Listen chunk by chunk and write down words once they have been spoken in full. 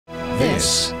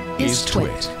This is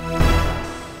TWiT.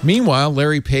 Meanwhile,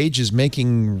 Larry Page is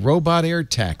making robot air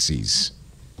taxis.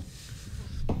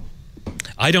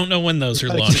 I don't know when those are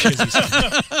launched.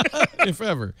 If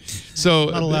ever.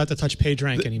 So not allowed to touch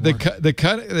PageRank anymore.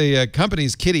 The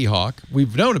company's Kitty Hawk.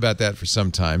 We've known about that for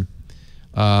some time.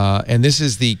 And this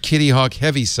is the Kitty Hawk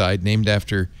Heaviside, named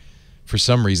after, for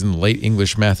some reason, the late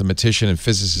English mathematician and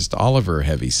physicist Oliver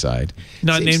Heaviside.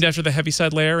 Not named after the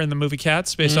Heaviside Layer in the movie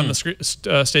Cats, based on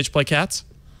the stage play Cats?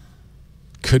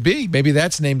 Could be. Maybe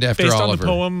that's named after Oliver. Oliver. Based on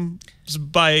the poem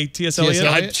by T.S. Eliot?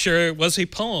 I'm sure it was a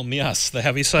poem, yes, the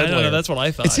Heaviside Layer. No, that's what I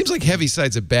thought. It seems like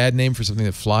Heaviside's a bad name for something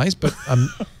that flies, but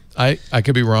I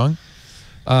could be wrong.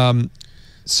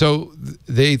 So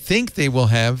they think they will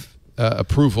have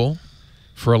approval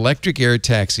for electric air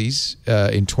taxis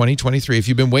in 2023. If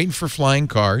you've been waiting for flying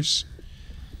cars,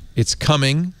 it's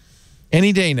coming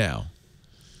any day now.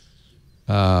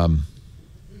 I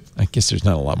guess there's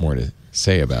not a lot more to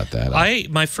say about that.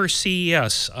 My first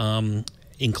CES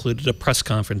included a press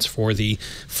conference for the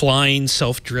flying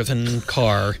self-driven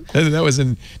car. That was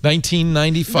in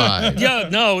 1995. Yeah,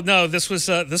 no, this was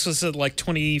like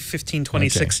 2015,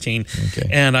 2016. Okay.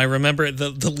 And I remember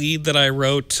the lead that I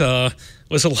wrote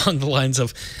was along the lines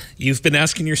of, you've been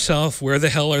asking yourself, where the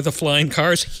hell are the flying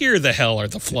cars? Here the hell are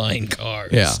the flying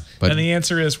cars. Yeah. But and the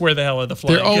answer is, where the hell are the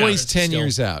flying cars? they're always 10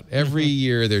 years out. Every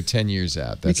year they're 10 years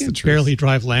out. That's we the can truth. barely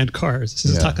drive land cars. This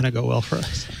is not going to go well for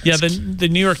us. Yeah, the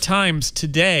New York Times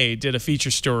today did a feature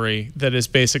story that is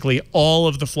basically all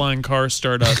of the flying car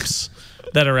startups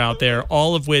that are out there,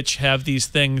 all of which have these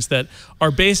things that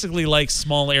are basically like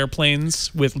small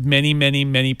airplanes with many, many,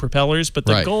 many propellers. But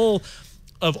the goal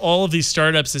of all of these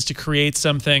startups is to create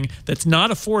something that's not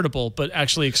affordable, but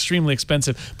actually extremely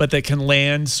expensive, but that can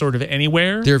land sort of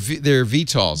anywhere. They're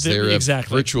VTOLs. They're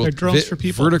exactly. Virtual They're drones for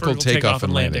people. Vertical takeoff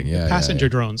and landing. Yeah, passenger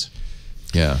drones.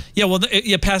 Yeah. Yeah, well,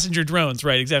 passenger drones,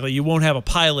 right, exactly. You won't have a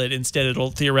pilot. Instead, it'll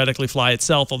theoretically fly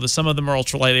itself, although some of them are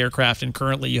ultralight aircraft, and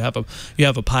currently you have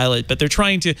a pilot. But they're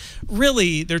trying to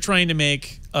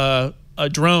make a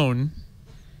drone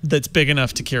that's big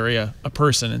enough to carry a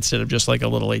person instead of just like a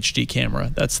little HD camera.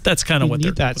 That's kind of what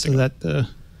they're that so that the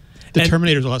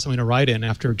Terminators will have something to ride in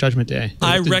after Judgment Day.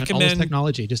 I recommend all this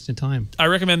technology just in time. I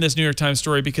recommend this New York Times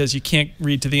story because you can't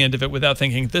read to the end of it without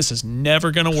thinking this is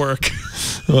never going to work.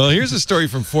 Well, here's a story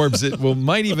from Forbes that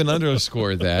might even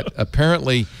underscore that.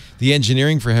 Apparently, the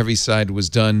engineering for Heaviside was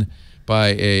done by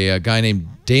a guy named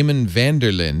Damon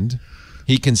Vanderlind.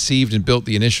 He conceived and built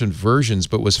the initial versions,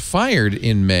 but was fired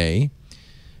in May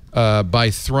by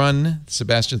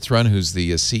Sebastian Thrun, who's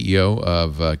the CEO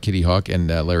of Kitty Hawk, and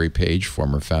Larry Page,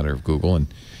 former founder of Google, and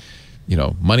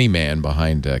money man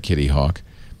behind Kitty Hawk,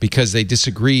 because they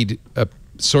disagreed.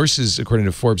 Sources, according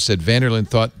to Forbes, said Vanderlind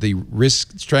thought the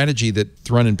risk strategy that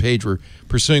Thrun and Page were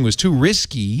pursuing was too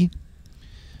risky.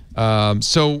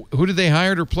 So who did they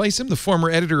hire to replace him? The former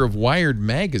editor of Wired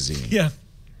magazine. Yeah,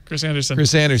 Chris Anderson.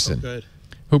 Chris Anderson. So good.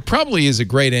 Who probably is a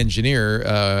great engineer.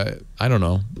 I don't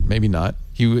know, maybe not.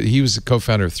 He was a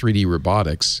co-founder of 3D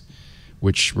Robotics,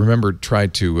 which, remember,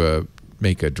 tried to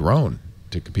make a drone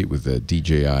to compete with the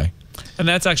DJI. And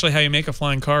that's actually how you make a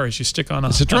flying car, is you stick on a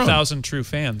 1,000 true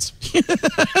fans.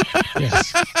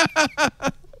 Yes.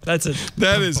 That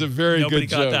is a very good joke. Nobody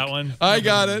got that one. I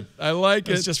got it. I like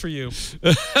it. It's just for you.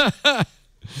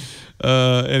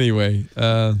 Anyway.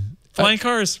 Flying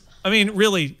cars. I mean,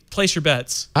 really, place your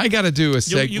bets. I got to do a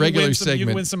regular segment. You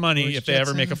can win some money if they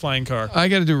ever make a flying car. I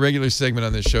got to do a regular segment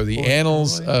on this show, the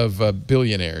annals of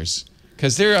billionaires,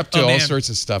 because they're up to all sorts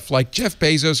of stuff, like Jeff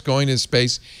Bezos going to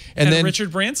space, and then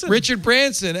Richard Branson. Richard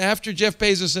Branson, after Jeff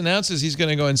Bezos announces he's going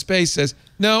to go in space, says,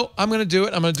 "No, I'm going to do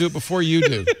it. I'm going to do it before you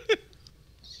do."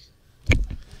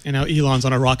 And now Elon's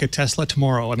on a rocket Tesla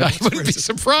tomorrow. I wouldn't be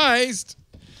surprised.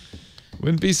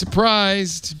 Wouldn't be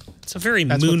surprised. It's a very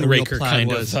Moonraker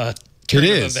kind of turn of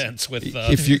events with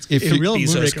if you real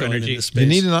Bezos Moonraker going energy. into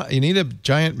space. You need a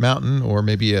giant mountain or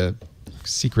maybe a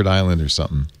secret island or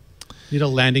something. You need a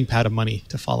landing pad of money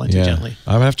to fall into gently.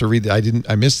 I'm gonna have to read.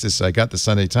 I missed this. I got the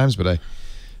Sunday Times, but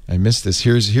I missed this.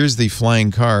 Here's the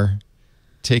flying car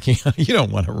taking. You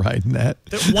don't want to ride in that.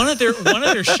 One of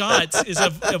their shots is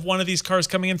of one of these cars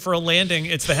coming in for a landing.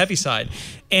 It's the Heaviside,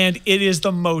 and it is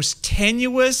the most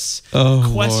tenuous,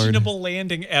 questionable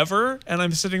landing ever. And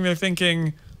I'm sitting there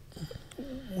thinking,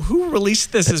 who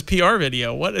released this as PR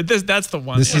video? What? That's the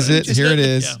one. This is it. Here it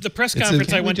is. The press It's a- conference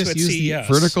I Can't we went to just at use the CES.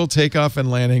 Vertical takeoff and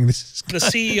landing. This is The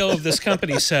CEO of this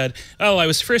company said, "Oh, I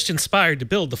was first inspired to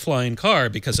build the flying car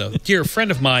because a dear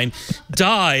friend of mine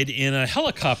died in a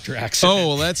helicopter accident." Oh,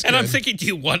 well, that's And I'm good. thinking, do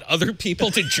you want other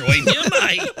people to join him?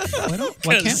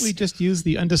 Why can't we just use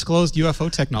the undisclosed UFO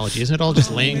technology? Isn't it all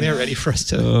just laying there ready for us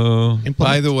to implement?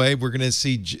 By the way, we're going to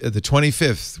see the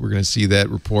 25th. We're going to see that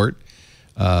report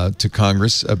to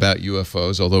Congress about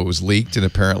UFOs, although it was leaked, and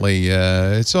apparently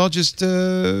it's all just we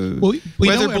weather know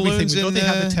everything. balloons We know and they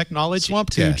have the technology swamp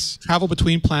to gas. travel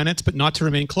between planets, but not to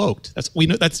remain cloaked. We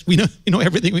know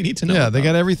everything we need to know. Yeah, they about.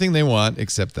 got everything they want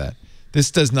except that. This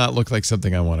does not look like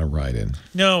something I want to ride in.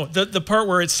 No, the part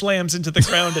where it slams into the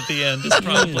ground at the end is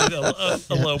probably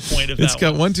the low point of It's that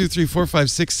got one. 1, 2, 3, 4, 5,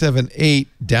 6, 7, 8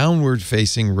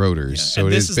 downward-facing rotors, Yeah. so And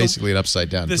it this is is the- basically an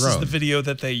upside-down This drone. is the video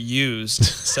that they used.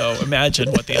 So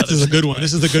imagine what the other. This is a good one.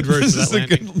 This is the good version This of is that a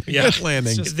landing. good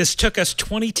landing. This took us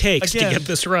 20 takes Again, to get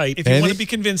this right. If you Any- want to be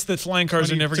convinced that flying cars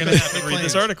are never going to took us happen, 20 read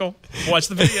this planes. article. Watch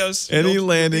the videos. Any You'll-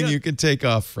 landing yeah. you can take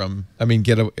off from,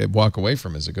 walk away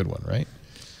from is a good one, right?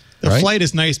 The Right? flight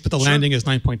is nice, but the landing is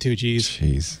 9.2 Gs.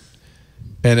 Jeez.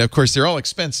 And of course, they're all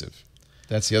expensive.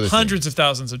 That's the other Hundreds of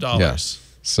thousands of thing. dollars. Yeah.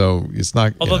 So it's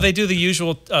not. Although they do the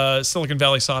usual Silicon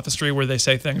Valley sophistry where they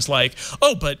say things like,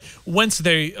 "Oh, but once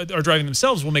they are driving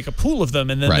themselves, we'll make a pool of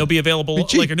them, and then Right. they'll be available Be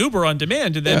cheap. like an Uber on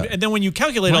demand." And then, Yeah. and then when you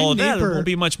calculate My all of that, it neighbor- won't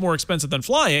be much more expensive than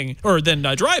flying or than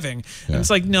driving. Yeah. And it's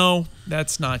like, no,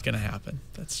 that's not going to happen.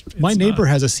 My It's neighbor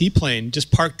not. has a seaplane just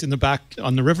parked in the back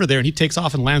on the river there, and he takes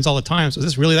off and lands all the time. So is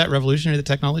this really that revolutionary, the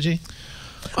technology?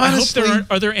 I hope Honestly, there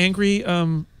are there angry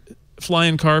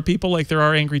flying car people like there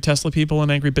are angry Tesla people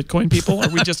and angry Bitcoin people. Are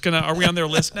we just gonna? Are we on their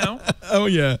list now? oh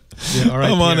yeah, all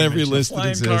right, I'm on Pierre every mentioned list that Flying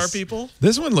exists. car people.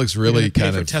 This one looks We're really gonna pay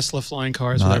kind for of. Tesla flying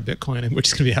cars not- with our Bitcoin, and we're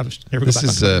just going to never go This back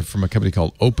is on. from a company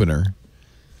called Opener.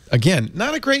 Again,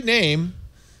 not a great name.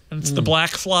 And it's the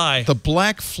black fly The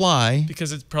Black Fly.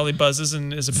 because it probably buzzes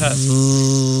and is a pest.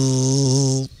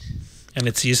 And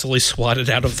it's easily swatted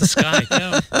out of the sky.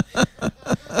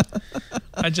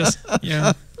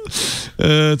 Yeah.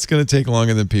 It's going to take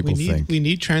longer than people think. We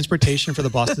need transportation for the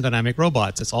Boston Dynamic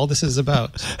robots. That's all this is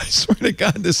about. I swear to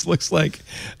God, this looks like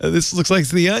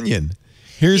The Onion.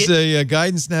 Here's a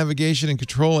guidance, navigation, and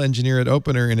control engineer at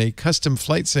Opener in a custom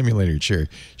flight simulator chair.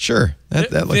 Sure,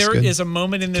 that looks There good. is a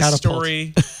moment in this Catapult.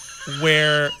 story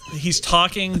where he's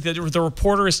talking, the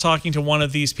reporter is talking to one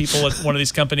of these people at one of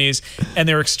these companies, and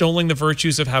they're extolling the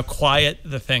virtues of how quiet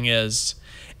the thing is.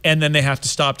 And then they have to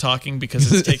stop talking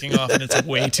because it's taking off and it's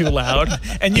way too loud.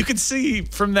 And you can see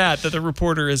from that the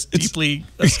reporter is deeply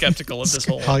skeptical of this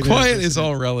whole. Cognitive Quiet is dissonance.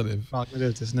 all relative.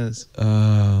 Cognitive dissonance.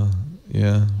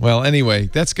 Yeah. Well, anyway,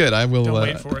 that's good. I will. Don't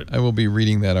wait for it. I will be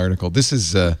reading that article. This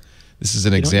is an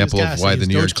example use of gas, why you the use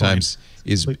New York Dogecoin. Times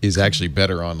is actually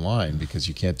better online because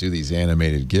you can't do these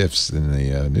animated GIFs in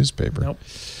the newspaper. Nope.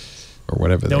 Or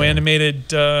whatever. No they are.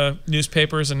 animated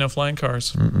newspapers and no flying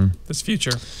cars. This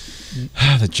future.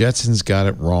 The Jetsons got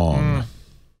it wrong.